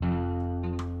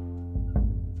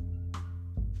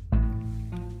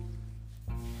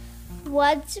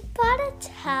Once upon a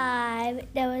time,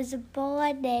 there was a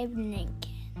boy named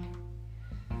Lincoln.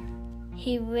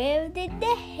 He lived in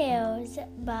the hills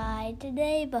by the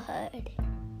neighborhood.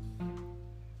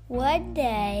 One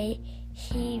day,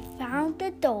 he found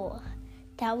a door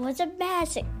that was a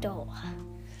magic door.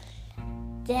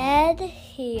 Then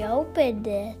he opened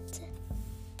it.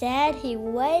 Then he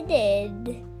went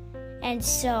in and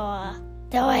saw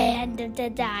the land of the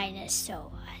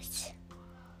dinosaurs.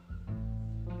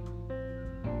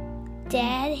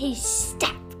 Then he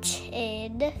stepped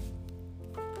in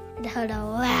and heard a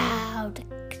loud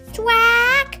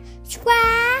squawk,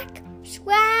 squawk,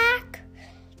 squawk.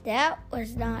 That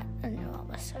was not a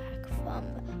normal squawk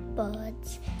from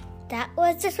birds. That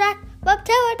was the squawk from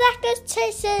pterodactyls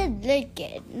chasing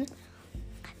Lincoln.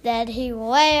 Then he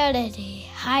ran and he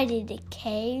hid in the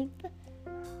cave.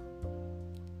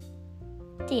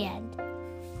 The end.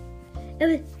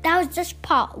 That was just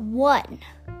part 1.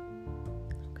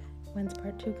 When's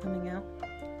part 2 coming out?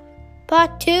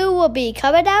 Part 2 will be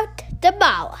coming out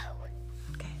tomorrow.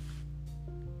 Okay.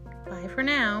 Bye for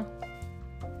now.